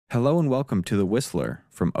Hello and welcome to The Whistler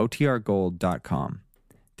from OTRGold.com.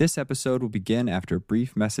 This episode will begin after a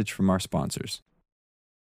brief message from our sponsors.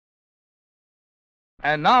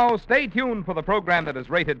 And now, stay tuned for the program that is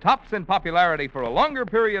rated tops in popularity for a longer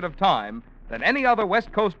period of time than any other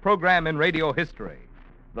West Coast program in radio history.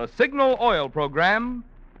 The Signal Oil program,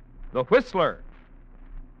 The Whistler.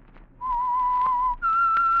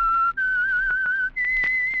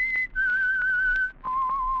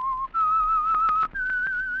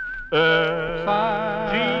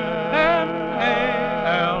 S-I-G-N-A-L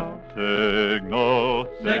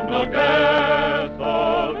Signal Gasoline.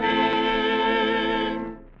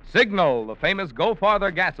 Signal, the famous Go Farther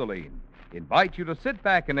gasoline, invites you to sit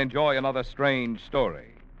back and enjoy another strange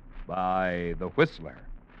story by The Whistler.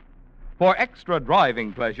 For extra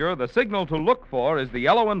driving pleasure, the signal to look for is the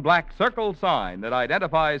yellow and black circle sign that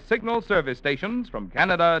identifies Signal service stations from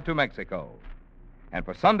Canada to Mexico. And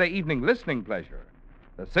for Sunday evening listening pleasure,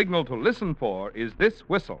 the signal to listen for is this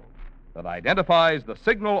whistle that identifies the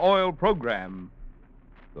Signal Oil program,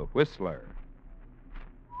 The Whistler.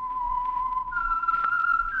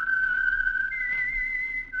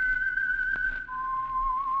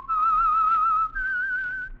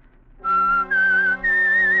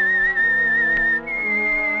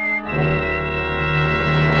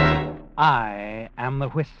 I am the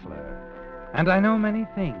Whistler, and I know many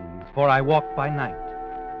things, for I walk by night.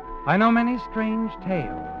 I know many strange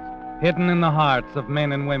tales, hidden in the hearts of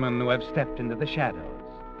men and women who have stepped into the shadows.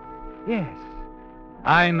 Yes,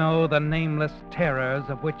 I know the nameless terrors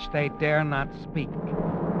of which they dare not speak.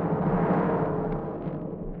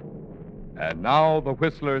 And now, The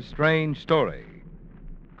Whistler's strange story,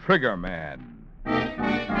 Trigger Man.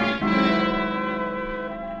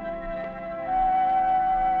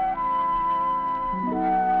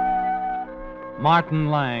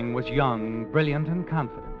 Martin Lang was young, brilliant, and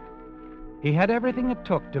confident. He had everything it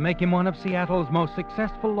took to make him one of Seattle's most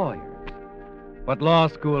successful lawyers. But law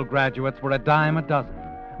school graduates were a dime a dozen,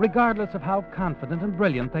 regardless of how confident and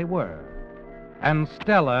brilliant they were. And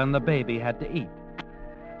Stella and the baby had to eat.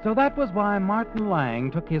 So that was why Martin Lang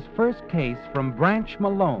took his first case from Branch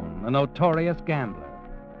Malone, a notorious gambler,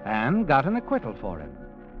 and got an acquittal for him.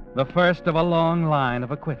 The first of a long line of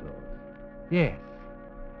acquittals. Yes.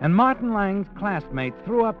 And Martin Lang's classmates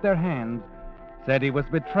threw up their hands, said he was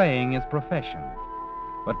betraying his profession.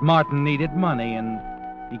 But Martin needed money, and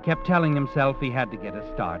he kept telling himself he had to get a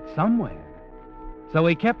start somewhere. So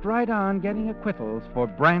he kept right on getting acquittals for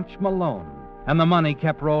Branch Malone, and the money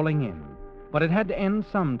kept rolling in. But it had to end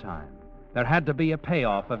sometime. There had to be a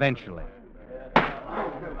payoff eventually.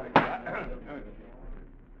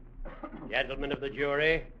 Gentlemen of the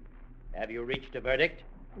jury, have you reached a verdict?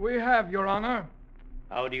 We have, Your Honor.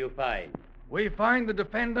 How do you find? We find the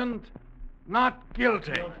defendant not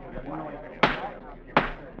guilty.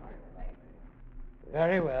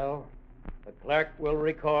 Very well. The clerk will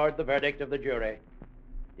record the verdict of the jury.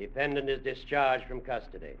 Defendant is discharged from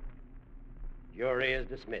custody. Jury is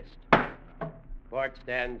dismissed. Court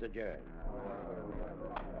stands adjourned.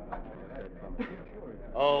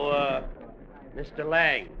 Mr.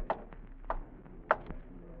 Lang.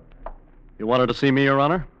 You wanted to see me, Your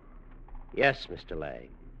Honor? Yes, Mr. Lang.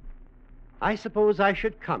 I suppose I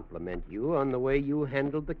should compliment you on the way you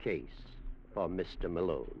handled the case for Mr.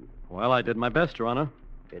 Malone. Well, I did my best, Your Honor.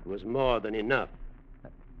 It was more than enough.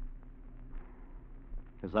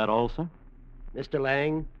 Is that all, sir? Mr.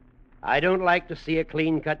 Lang, I don't like to see a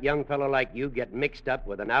clean-cut young fellow like you get mixed up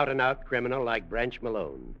with an out-and-out criminal like Branch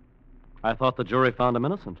Malone. I thought the jury found him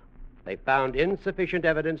innocent. They found insufficient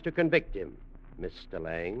evidence to convict him, Mr.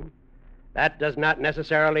 Lang. That does not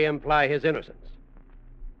necessarily imply his innocence.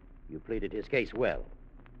 You pleaded his case well.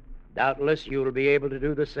 Doubtless you'll be able to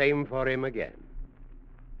do the same for him again,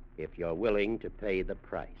 if you're willing to pay the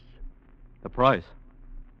price. The price?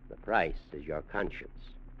 The price is your conscience,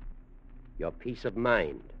 your peace of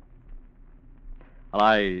mind. Well,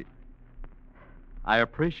 I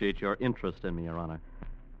appreciate your interest in me, Your Honor,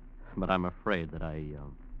 but I'm afraid that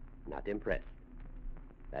Not impressed.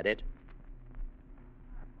 That it?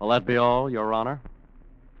 Will that be all, Your Honor?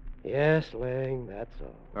 Yes, Lang, that's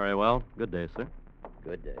all. Very well. Good day, sir.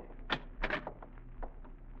 Good day.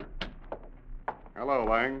 Hello,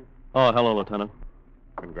 Lang. Oh, hello, Lieutenant.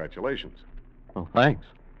 Congratulations. Oh, thanks.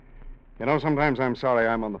 You know, sometimes I'm sorry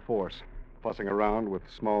I'm on the force, fussing around with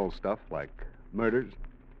small stuff like murders.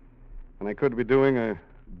 And I could be doing a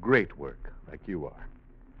great work like you are,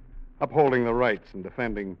 upholding the rights and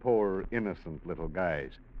defending poor, innocent little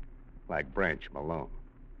guys like Branch Malone.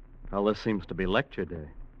 Well, this seems to be lecture day.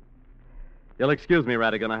 You'll excuse me,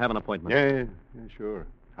 Radigan. I have an appointment. Yeah, sure.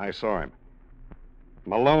 I saw him.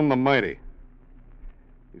 Malone the Mighty.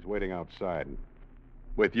 He's waiting outside.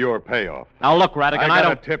 With your payoff. Now, look, Radigan, I got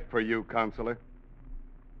don't... a tip for you, Counselor.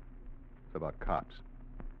 It's about cops.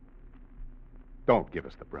 Don't give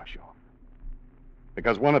us the brush off.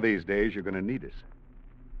 Because one of these days you're going to need us.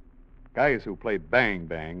 Guys who play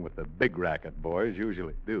bang-bang with the big racket boys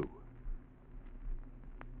usually do.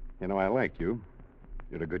 You know, I like you.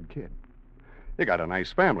 You're a good kid. You got a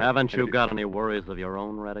nice family. Haven't you got any worries of your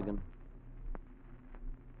own, Radigan?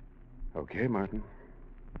 Okay, Martin.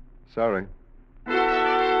 Sorry.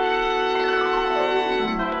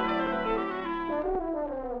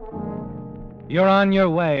 You're on your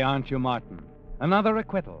way, aren't you, Martin? Another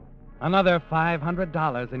acquittal. Another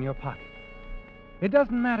 $500 in your pocket. It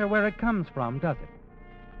doesn't matter where it comes from, does it?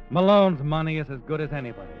 Malone's money is as good as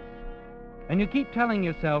anybody's. And you keep telling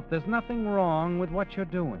yourself there's nothing wrong with what you're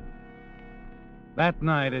doing. That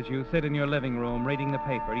night, as you sit in your living room reading the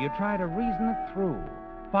paper, you try to reason it through,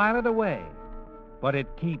 file it away, but it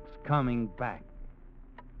keeps coming back.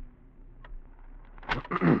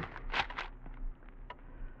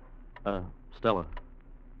 Stella,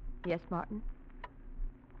 Yes, Martin?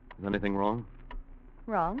 is anything wrong?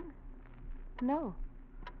 Wrong? No.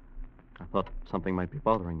 I thought something might be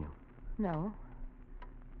bothering you. No.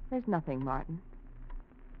 There's nothing, Martin.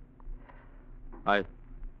 I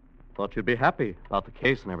thought you'd be happy about the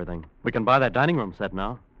case and everything. We can buy that dining room set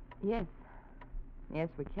now. Yes. Yes,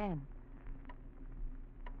 we can.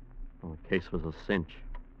 Well, the case was a cinch.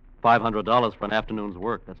 $500 for an afternoon's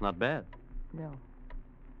work. That's not bad. No.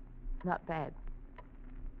 Not bad.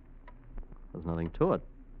 There's nothing to it.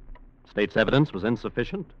 State's evidence was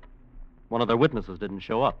insufficient. One of their witnesses didn't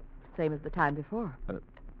show up. Same as the time before.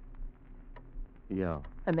 Yeah.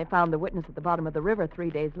 And they found the witness at the bottom of the river 3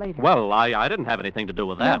 days later. Well, I didn't have anything to do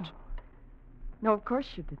with that. No, of course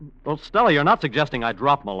you didn't. Well, Stella, you're not suggesting I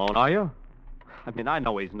drop Malone, are you? I mean, I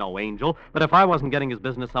know he's no angel, but if I wasn't getting his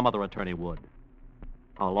business, some other attorney would.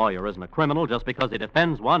 A lawyer isn't a criminal just because he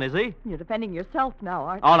defends one, is he? You're defending yourself now,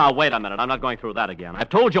 aren't you? Oh, now, wait a minute. I'm not going through that again. I've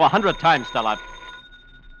told you 100 times, Stella.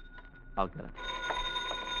 I'll get it.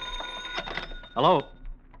 Hello?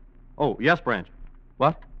 Oh, yes, Branch.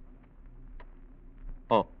 What?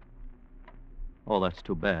 Oh. Oh, that's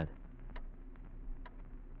too bad.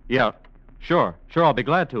 Yeah, sure. Sure, I'll be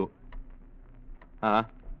glad to. Uh-huh.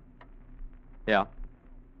 Yeah.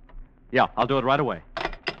 Yeah, I'll do it right away.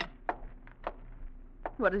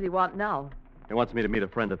 What does he want now? He wants me to meet a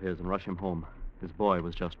friend of his and rush him home. His boy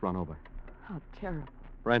was just run over. How terrible.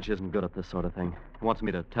 Branch isn't good at this sort of thing. He wants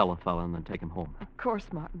me to tell a fella and then take him home. Of course,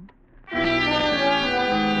 Martin.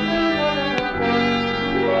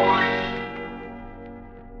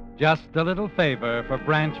 Just a little favor for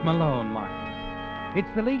Branch Malone, Martin.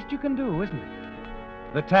 It's the least you can do, isn't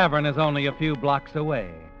it? The tavern is only a few blocks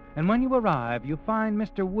away, and when you arrive, you find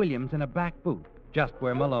Mr. Williams in a back booth, just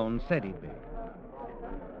where Malone said he'd be.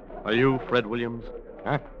 Are you Fred Williams?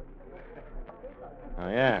 Huh? Oh,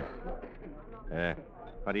 yeah.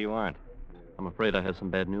 What do you want? I'm afraid I have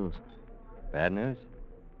some bad news. Bad news?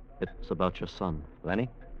 It's about your son. Lenny?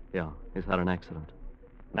 Yeah, he's had an accident.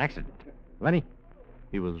 An accident? Lenny?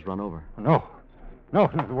 He was run over. No. No,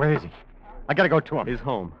 where is he? I gotta go to him. He's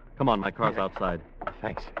home. Come on, my car's outside.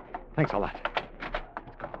 Thanks. Thanks a lot.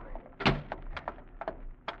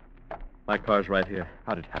 My car's right here.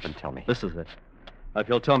 How did it happen? Tell me. This is it. If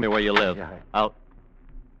you'll tell me where you live, Yeah, I'll...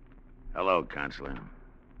 Hello, Counselor.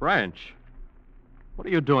 Branch, what are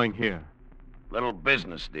you doing here? Little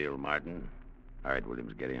business deal, Martin. All right,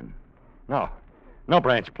 Williams, get in. No. No,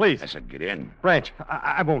 Branch, please. I said get in. Branch,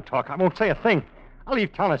 I won't talk. I won't say a thing. I'll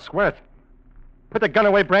leave town, I swear it. Put the gun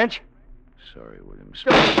away, Branch. Sorry, Williams.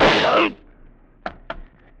 All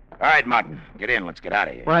right, Martin, get in. Let's get out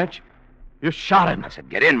of here. Branch, you shot him. I said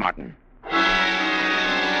get in, Martin.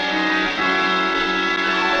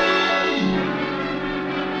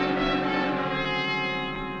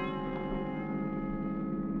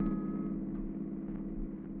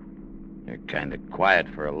 You're kind of quiet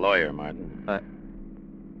for a lawyer, Martin.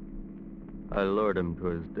 I lured him to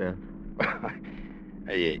his death.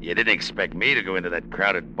 You didn't expect me to go into that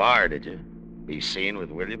crowded bar, did you? Be seen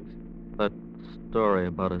with Williams? That story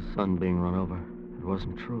about his son being run over, it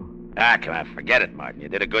wasn't true. Ah, come on, forget it, Martin. You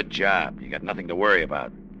did a good job. You got nothing to worry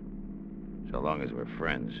about. So long as we're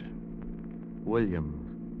friends. Williams.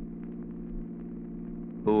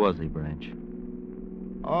 Who was he, Branch?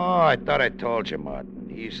 Oh, I thought I told you, Martin.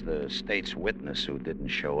 He's the state's witness who didn't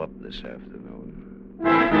show up this afternoon.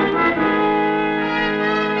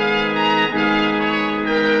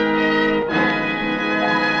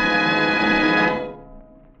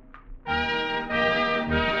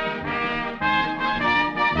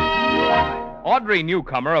 Audrey every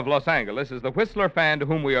newcomer of Los Angeles is the Whistler fan to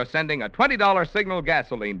whom we are sending a $20 Signal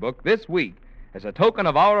gasoline book this week as a token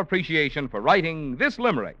of our appreciation for writing this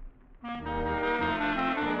limerick.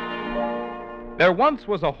 There once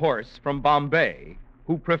was a horse from Bombay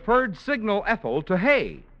who preferred Signal Ethel to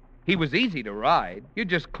hay. He was easy to ride. You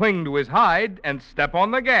just cling to his hide and step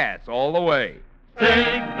on the gas all the way.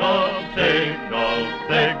 Signal, signal,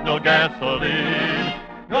 signal gasoline.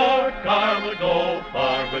 Your car will go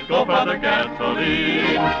far with Go Father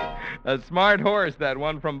gasoline. A smart horse, that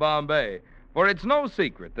one from Bombay. For it's no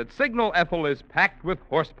secret that Signal Ethel is packed with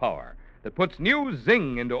horsepower that puts new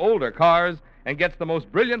zing into older cars and gets the most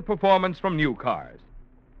brilliant performance from new cars.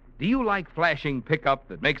 Do you like flashing pickup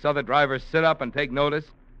that makes other drivers sit up and take notice?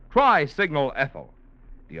 Try Signal Ethel.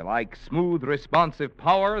 Do you like smooth, responsive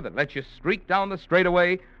power that lets you streak down the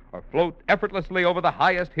straightaway or float effortlessly over the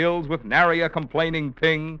highest hills with nary a complaining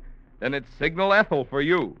ping? Then it's Signal Ethel for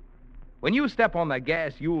you. When you step on the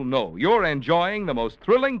gas, you'll know you're enjoying the most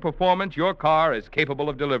thrilling performance your car is capable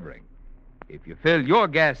of delivering. If you fill your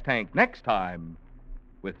gas tank next time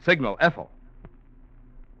with Signal Ethel.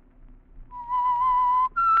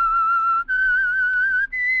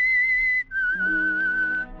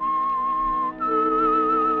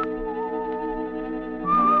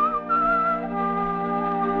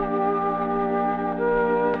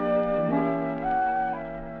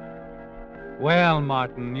 Well,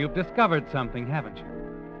 Martin, you've discovered something, haven't you?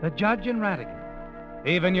 The judge in Radigan.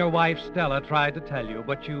 Even your wife, Stella, tried to tell you,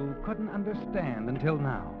 but you couldn't understand until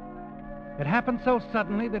now. It happened so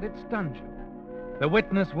suddenly that it stunned you. The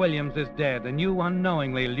witness, Williams, is dead, and you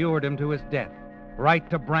unknowingly lured him to his death, right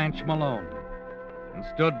to Branch Malone, and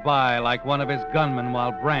stood by like one of his gunmen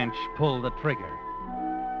while Branch pulled the trigger.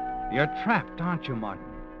 You're trapped, aren't you, Martin?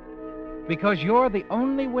 Because you're the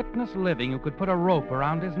only witness living who could put a rope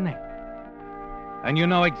around his neck. And you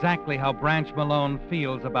know exactly how Branch Malone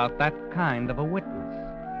feels about that kind of a witness.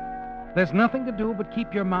 There's nothing to do but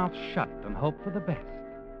keep your mouth shut and hope for the best.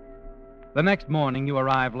 The next morning, you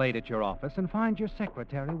arrive late at your office and find your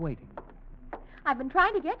secretary waiting. I've been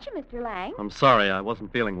trying to get you, Mr. Lang. I'm sorry, I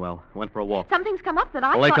wasn't feeling well. I went for a walk. Something's come up that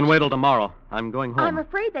I Well, they thought can wait till tomorrow. I'm going home. I'm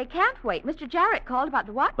afraid they can't wait. Mr. Jarrett called about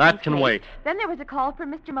the Watkins That can case. wait. Then there was a call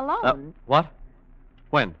from Mr. Malone. What?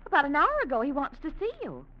 When? About an hour ago. He wants to see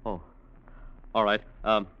you. Oh. All right.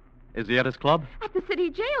 Is he at his club? At the city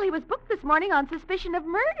jail. He was booked this morning on suspicion of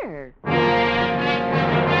murder.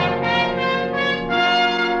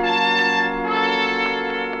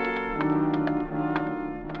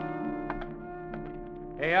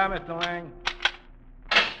 Hey, Mr. Lang.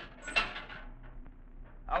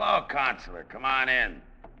 Hello, Consular. Come on in.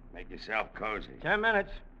 Make yourself cozy. 10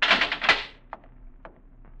 minutes.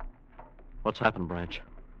 What's happened, Branch?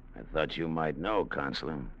 I thought you might know,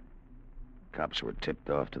 Consular. Cops were tipped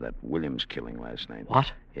off to that Williams killing last night.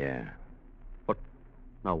 What? Yeah. What?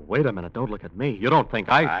 Now, wait a minute. Don't look at me. You don't think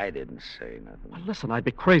I didn't say nothing. Well, listen, I'd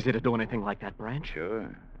be crazy to do anything like that, Branch.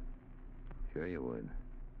 Sure. Sure you would.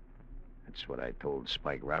 That's what I told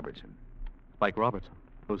Spike Robertson. Spike Robertson?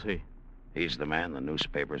 Who's he? He's the man the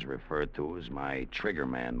newspapers referred to as my trigger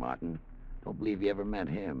man, Martin. Don't believe you ever met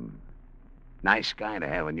him. Nice guy to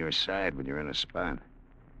have on your side when you're in a spot.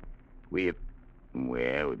 We've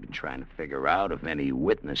been trying to figure out if any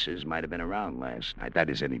witnesses might have been around last night. That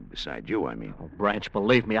is, any beside you, I mean. Oh, Branch,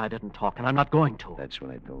 believe me, I didn't talk, and I'm not going to. That's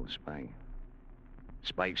what I told Spike.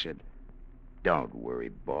 Spike said, "Don't worry,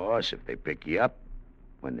 boss. If they pick you up,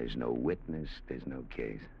 when there's no witness, there's no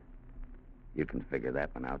case." You can figure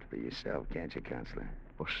that one out for yourself, can't you, Counselor?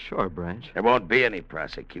 Well, sure, Branch. There won't be any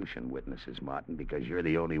prosecution witnesses, Martin, because you're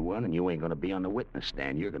the only one, and you ain't going to be on the witness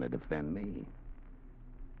stand. You're going to defend me.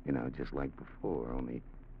 You know, just like before, only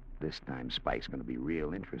this time Spike's going to be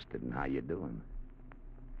real interested in how you're doing.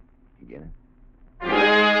 You get it?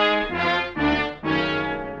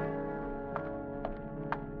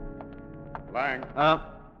 Lang.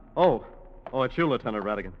 Oh, it's you, Lieutenant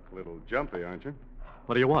Radigan. A little jumpy, aren't you?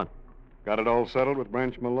 What do you want? Got it all settled with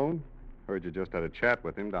Branch Malone? Heard you just had a chat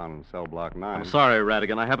with him down in cell block 9. I'm sorry,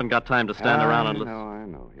 Radigan. I haven't got time to stand around and listen. I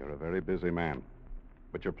know. You're a very busy man.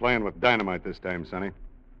 But you're playing with dynamite this time, Sonny.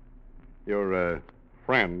 Your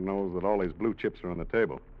friend knows that all his blue chips are on the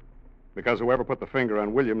table. Because whoever put the finger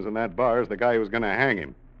on Williams in that bar is the guy who was going to hang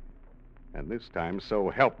him. And this time,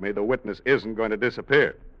 so help me, the witness isn't going to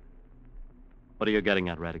disappear. What are you getting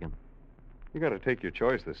at, Radigan? You got to take your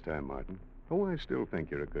choice this time, Martin. Oh, I still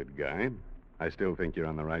think you're a good guy. I still think you're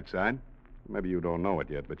on the right side. Maybe you don't know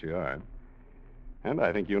it yet, but you are. And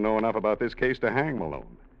I think you know enough about this case to hang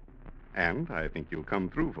Malone. And I think you'll come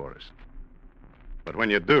through for us. But when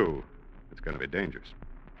you do, it's going to be dangerous.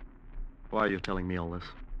 Why are you telling me all this?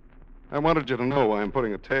 I wanted you to know why I'm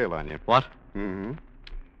putting a tail on you. What? Mm-hmm.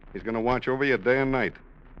 He's going to watch over you day and night.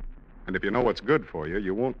 And if you know what's good for you,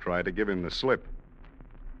 you won't try to give him the slip.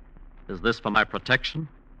 Is this for my protection?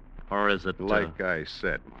 Or is it... Like I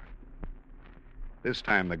said, Martin. This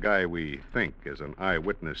time the guy we think is an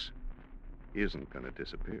eyewitness isn't going to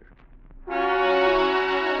disappear.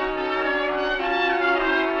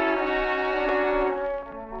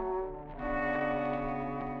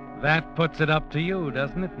 That puts it up to you,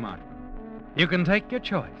 doesn't it, Martin? You can take your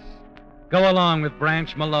choice. Go along with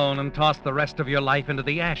Branch Malone and toss the rest of your life into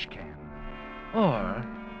the ash can. Or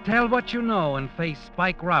tell what you know and face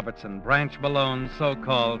Spike Robertson, Branch Malone's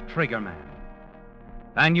so-called trigger man.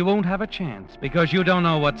 And you won't have a chance because you don't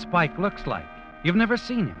know what Spike looks like. You've never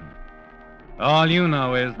seen him. All you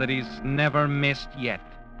know is that he's never missed yet.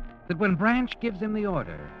 That when Branch gives him the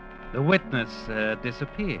order, the witness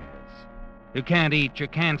disappears. You can't eat, you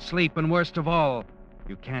can't sleep, and worst of all,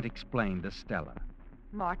 you can't explain to Stella.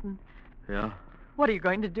 Martin, Yeah? what are you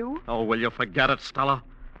going to do? Oh, will you forget it, Stella?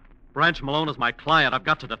 Branch Malone is my client. I've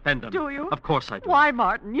got to defend him. Do you? Of course I do. Why,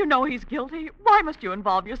 Martin? You know he's guilty. Why must you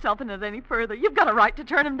involve yourself in it any further? You've got a right to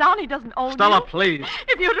turn him down. He doesn't own Stella, you. please.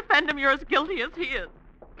 If you defend him, you're as guilty as he is.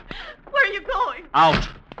 Where are you going? Out.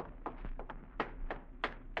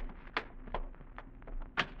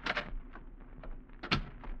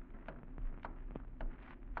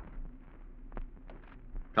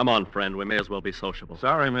 Come on, friend. We may as well be sociable.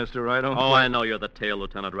 Sorry, Mr. Rido. Oh, I know you're the tail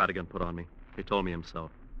Lieutenant Radigan put on me. He told me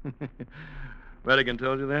himself. Radigan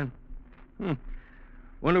told you that?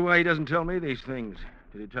 Wonder why he doesn't tell me these things.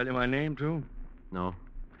 Did he tell you my name, too? No.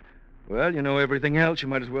 Well, you know everything else. You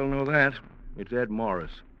might as well know that. It's Ed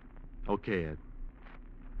Morris. Okay, Ed.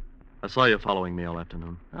 I saw you following me all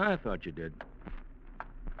afternoon. I thought you did.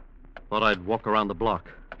 Thought I'd walk around the block,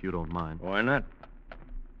 if you don't mind. Why not?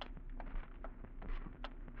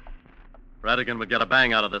 Radigan would get a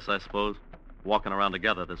bang out of this, I suppose. Walking around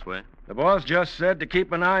together this way. The boss just said to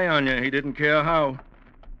keep an eye on you. He didn't care how.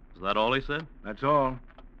 Is that all he said? That's all.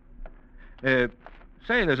 Say,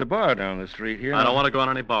 there's a bar down the street here. I don't want to go on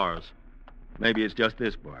any bars. Maybe it's just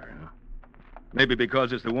this bar, huh? Maybe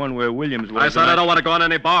because it's the one where Williams was. I said I don't want to go on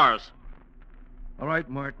any bars. All right,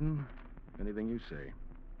 Martin. Anything you say.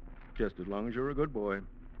 Just as long as you're a good boy.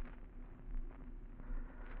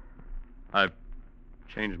 I've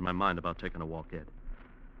changed my mind about taking a walk, Ed.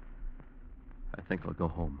 I think I'll go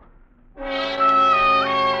home.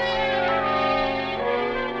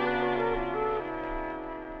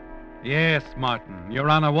 Yes, Martin, you're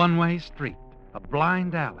on a one-way street, a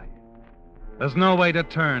blind alley. There's no way to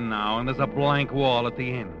turn now, and there's a blank wall at the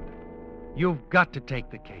end. You've got to take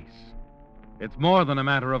the case. It's more than a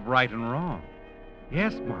matter of right and wrong.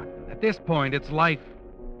 Yes, Martin, at this point, it's life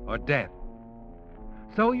or death.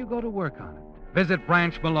 So you go to work on it. Visit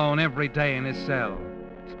Branch Malone every day in his cell.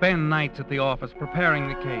 Spend nights at the office preparing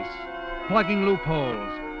the case, plugging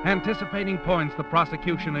loopholes, anticipating points the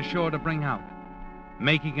prosecution is sure to bring out,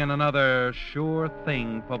 making it another sure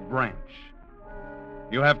thing for Branch.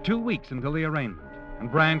 You have 2 weeks until the arraignment, and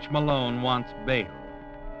Branch Malone wants bail.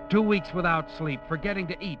 2 weeks without sleep, forgetting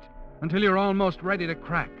to eat, until you're almost ready to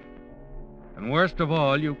crack. And worst of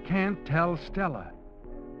all, you can't tell Stella.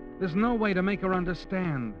 There's no way to make her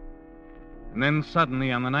understand. And then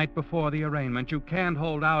suddenly, on the night before the arraignment, you can't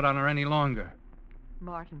hold out on her any longer.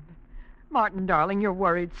 Martin, darling, you're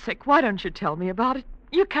worried sick. Why don't you tell me about it?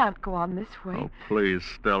 You can't go on this way. Oh, please,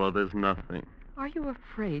 Stella, there's nothing. Are you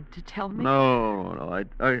afraid to tell me? No,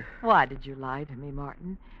 I... Why did you lie to me,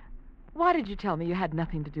 Martin? Why did you tell me you had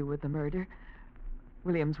nothing to do with the murder?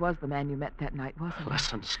 Williams was the man you met that night, wasn't he?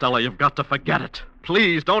 Listen, Stella, you've got to forget it.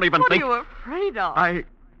 Please, don't even think... What are you afraid of?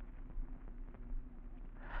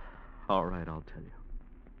 All right, I'll tell you.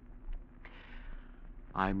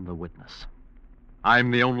 I'm the witness.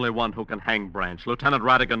 I'm the only one who can hang Branch. Lieutenant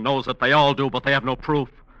Radigan knows it. They all do, but they have no proof.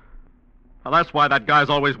 Well, that's why that guy's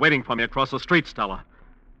always waiting for me across the street, Stella.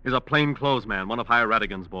 He's a plainclothes man, one of High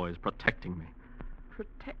Radigan's boys, protecting me.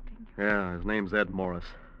 Protecting you? Yeah, his name's Ed Morris.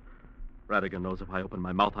 Radigan knows if I open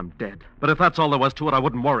my mouth, I'm dead. But if that's all there was to it, I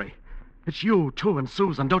wouldn't worry. It's you, too, and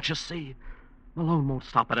Susan, don't you see? Malone won't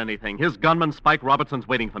stop at anything. His gunman, Spike Robertson's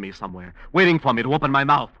waiting for me somewhere. Waiting for me to open my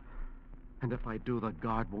mouth. And if I do, the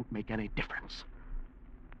guard won't make any difference.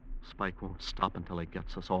 Spike won't stop until he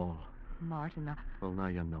gets us all. Martin, Well, now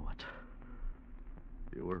you know it.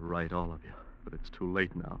 You were right, all of you. But it's too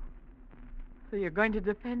late now. So you're going to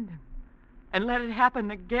defend him? And let it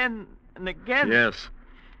happen again and again? Yes.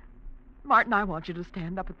 Martin, I want you to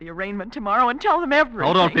stand up at the arraignment tomorrow and tell them everything.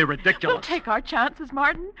 Oh, don't be ridiculous. We'll take our chances,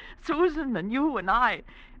 Martin. Susan and you and I.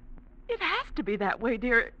 It has to be that way,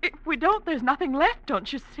 dear. If we don't, there's nothing left,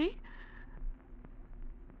 don't you see?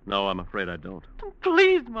 No, I'm afraid I don't.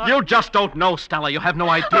 Please, Martin. You just don't know, Stella. You have no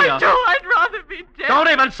idea. I do. I'd rather be dead. Don't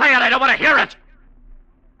even say it. I don't want to hear it.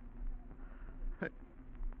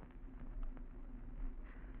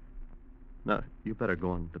 No, you better go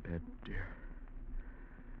on to bed, dear.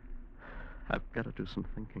 I've got to do some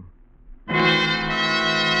thinking.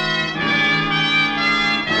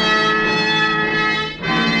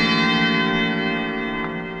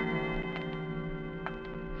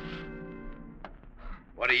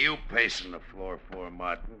 What are you pacing the floor for,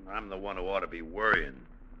 Martin? I'm the one who ought to be worrying.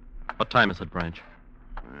 What time is it, Branch?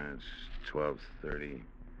 It's 12:30.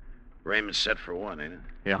 Raymond's set for 1, ain't it?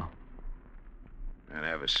 Yeah. And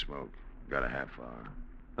have a smoke. Got a half hour.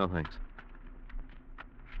 No, thanks.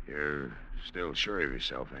 You're still sure of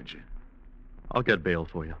yourself, ain't you? I'll get bail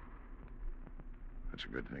for you. That's a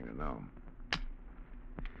good thing to know.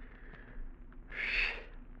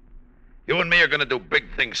 You and me are going to do big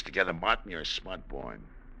things together, Martin. You're a smart boy.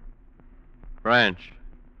 Branch.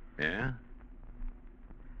 Yeah?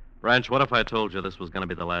 Branch, what if I told you this was going to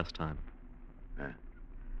be the last time? Huh?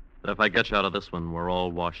 That if I get you out of this one, we're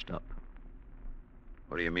all washed up.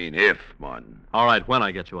 What do you mean, if, Martin? All right, when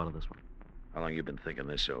I get you out of this one. How long you been thinking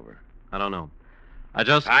this over? I don't know. I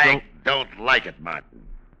don't like it, Martin.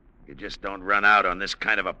 You just don't run out on this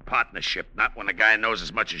kind of a partnership, not when a guy knows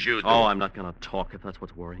as much as you do. Oh, I'm not going to talk if that's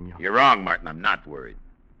what's worrying you. You're wrong, Martin. I'm not worried.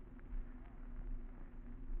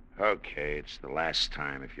 Okay, it's the last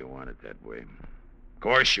time if you want it that way. Of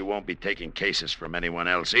course, you won't be taking cases from anyone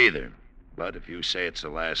else either. But if you say it's the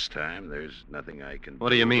last time, there's nothing I can do. What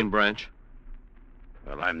do you mean, Branch?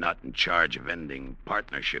 Well, I'm not in charge of ending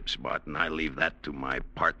partnerships, Martin. I leave that to my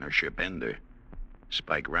partnership ender,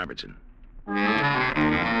 Spike Robertson.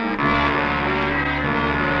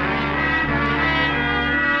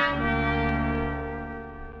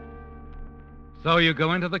 So you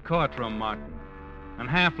go into the courtroom, Martin, and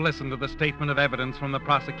half listen to the statement of evidence from the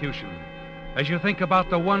prosecution as you think about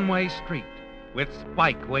the one-way street with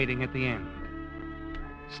Spike waiting at the end.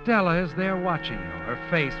 Stella is there watching you, her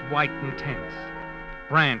face white and tense.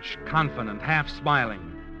 Branch, confident, half smiling,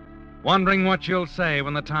 wondering what you'll say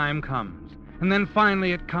when the time comes. And then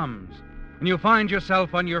finally it comes, and you find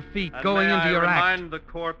yourself on your feet going into your act. I remind the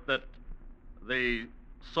court that the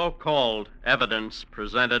so-called evidence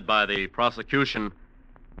presented by the prosecution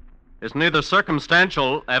is neither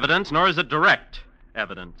circumstantial evidence nor is it direct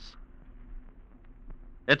evidence.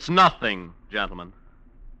 It's nothing, gentlemen.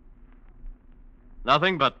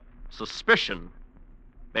 Nothing but suspicion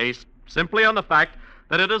based simply on the fact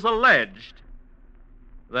that it is alleged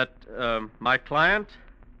that my client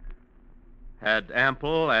had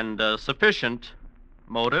ample and sufficient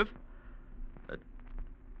motive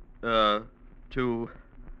to...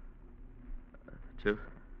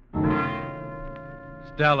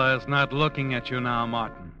 Stella is not looking at you now,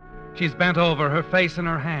 Martin. She's bent over, her face in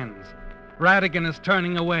her hands. Radigan is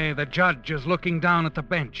turning away. The judge is looking down at the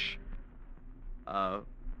bench.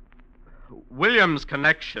 William's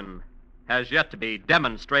connection has yet to be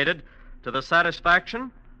demonstrated to the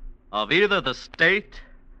satisfaction of either the state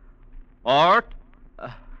or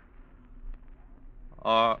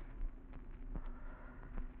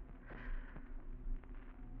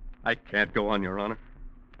I can't go on, Your Honor.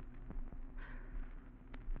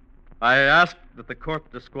 I ask that the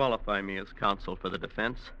court disqualify me as counsel for the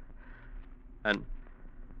defense, and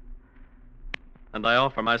I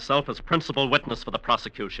offer myself as principal witness for the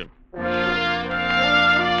prosecution.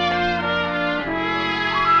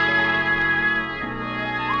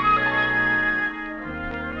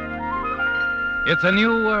 It's a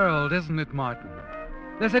new world, isn't it, Martin?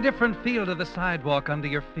 There's a different feel to the sidewalk under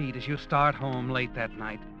your feet as you start home late that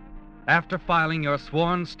night, after filing your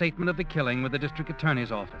sworn statement of the killing with the district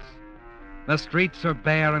attorney's office. The streets are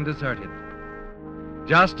bare and deserted.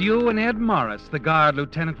 Just you and Ed Morris, the guard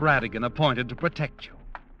Lieutenant Radigan appointed to protect you.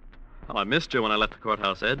 Well, I missed you when I left the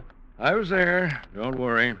courthouse, Ed. I was there. Don't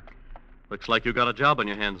worry. Looks like you got a job on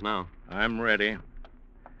your hands now. I'm ready.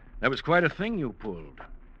 That was quite a thing you pulled.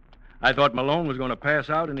 I thought Malone was going to pass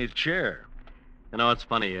out in his chair. You know, it's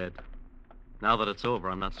funny, Ed. Now that it's over,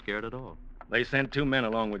 I'm not scared at all. They sent 2 men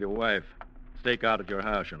along with your wife. Stake out at your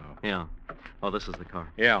house, you know. Yeah. Oh, this is the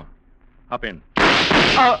car. Yeah. Hop in.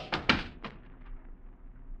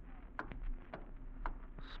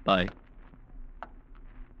 Spike.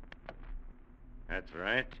 That's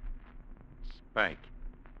right. Spike.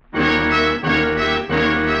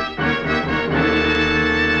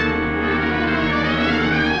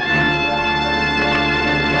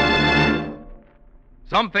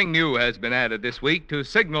 Something new has been added this week to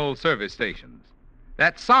signal service stations.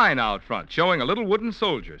 That sign out front showing a little wooden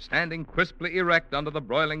soldier standing crisply erect under the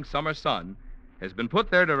broiling summer sun has been put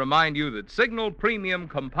there to remind you that Signal Premium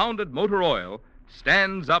Compounded Motor Oil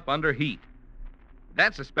stands up under heat.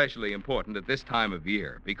 That's especially important at this time of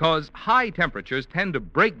year because high temperatures tend to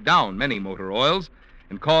break down many motor oils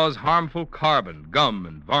and cause harmful carbon, gum,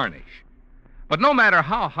 and varnish. But no matter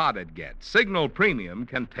how hot it gets, Signal Premium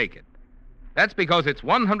can take it. That's because its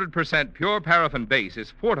 100% pure paraffin base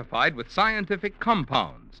is fortified with scientific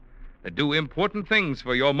compounds that do important things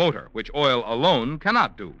for your motor, which oil alone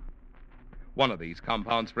cannot do. One of these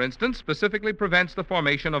compounds, for instance, specifically prevents the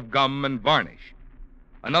formation of gum and varnish.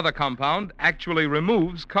 Another compound actually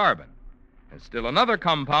removes carbon. And still another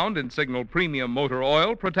compound in Signal Premium Motor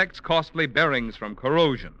Oil protects costly bearings from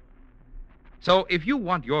corrosion. So if you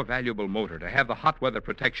want your valuable motor to have the hot weather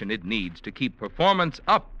protection it needs to keep performance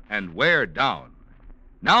up and wear down,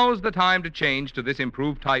 now's the time to change to this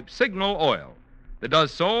improved type Signal Oil that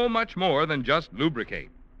does so much more than just lubricate.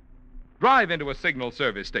 Drive into a Signal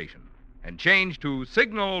service station and change to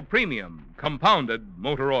Signal Premium Compounded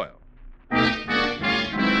Motor Oil.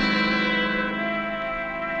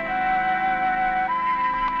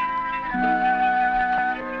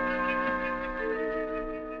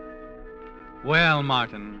 Well,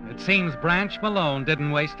 Martin, it seems Branch Malone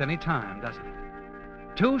didn't waste any time, doesn't it?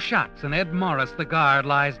 2 shots and Ed Morris, the guard,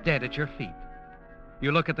 lies dead at your feet.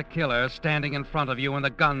 You look at the killer standing in front of you and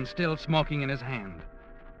the gun still smoking in his hand.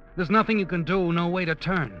 There's nothing you can do, no way to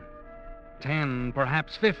turn. 10,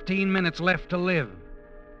 perhaps 15 minutes left to live.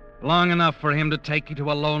 Long enough for him to take you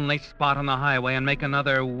to a lonely spot on the highway and make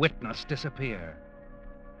another witness disappear.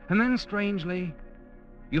 And then, strangely,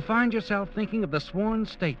 you find yourself thinking of the sworn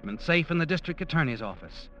statement safe in the district attorney's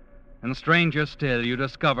office. And stranger still, you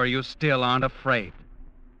discover you still aren't afraid.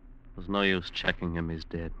 There's no use checking him. He's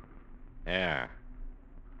dead. Yeah.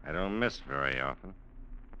 I don't miss very often.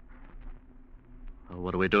 Well,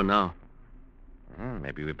 what do we do now?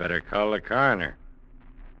 Maybe we better call the coroner.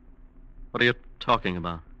 What are you talking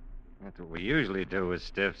about? That's what we usually do with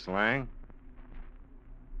stiff slang.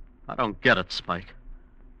 I don't get it, Spike.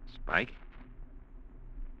 Spike?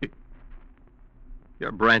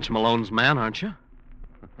 You're Branch Malone's man, aren't you?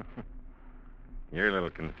 You're a little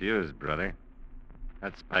confused, brother.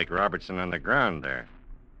 That's Spike Robertson on the ground there.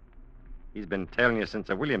 He's been tailing you since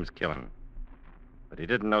the Williams killing. But he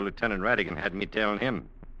didn't know Lieutenant Radigan had me tailing him.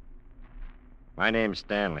 My name's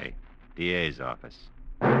Stanley, DA's office.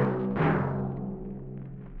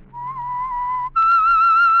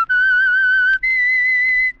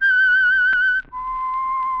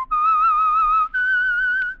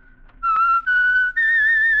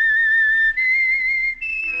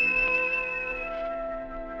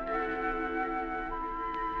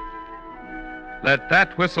 Let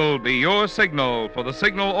that whistle be your signal for the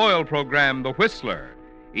Signal Oil program, The Whistler,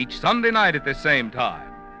 each Sunday night at this same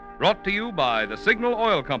time. Brought to you by the Signal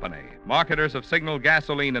Oil Company, marketers of Signal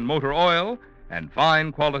gasoline and motor oil, and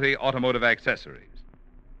fine quality automotive accessories.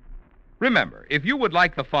 Remember, if you would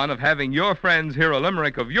like the fun of having your friends hear a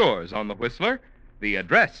limerick of yours on The Whistler, the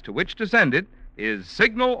address to which to send it is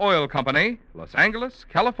Signal Oil Company, Los Angeles,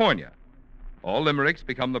 California. All limericks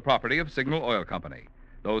become the property of Signal Oil Company.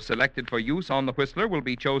 Those selected for use on The Whistler will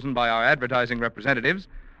be chosen by our advertising representatives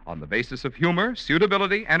on the basis of humor,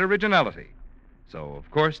 suitability, and originality. So,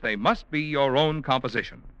 of course, they must be your own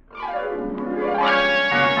composition.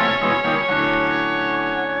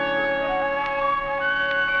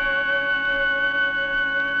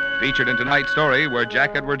 Featured in tonight's story were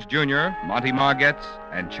Jack Edwards Jr., Monty Margetts,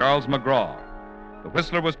 and Charles McGraw. The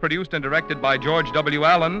Whistler was produced and directed by George W.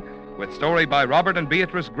 Allen, with story by Robert and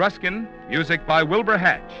Beatrice Gruskin, music by Wilbur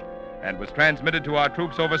Hatch, and was transmitted to our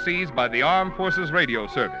troops overseas by the Armed Forces Radio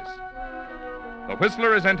Service. The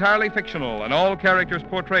Whistler is entirely fictional, and all characters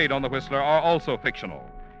portrayed on The Whistler are also fictional.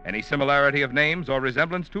 Any similarity of names or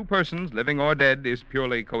resemblance to persons, living or dead, is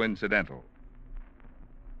purely coincidental.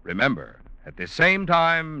 Remember, at this same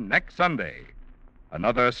time next Sunday,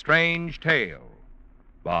 another strange tale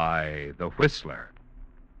by The Whistler.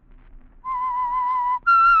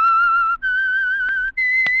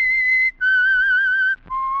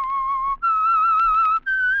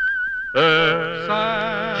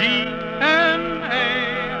 G-N-A-L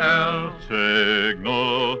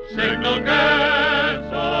Signal, Signal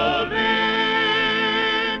gasoline.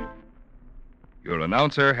 Your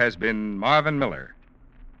announcer has been Marvin Miller.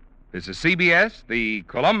 This is CBS, the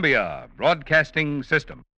Columbia Broadcasting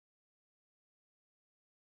System.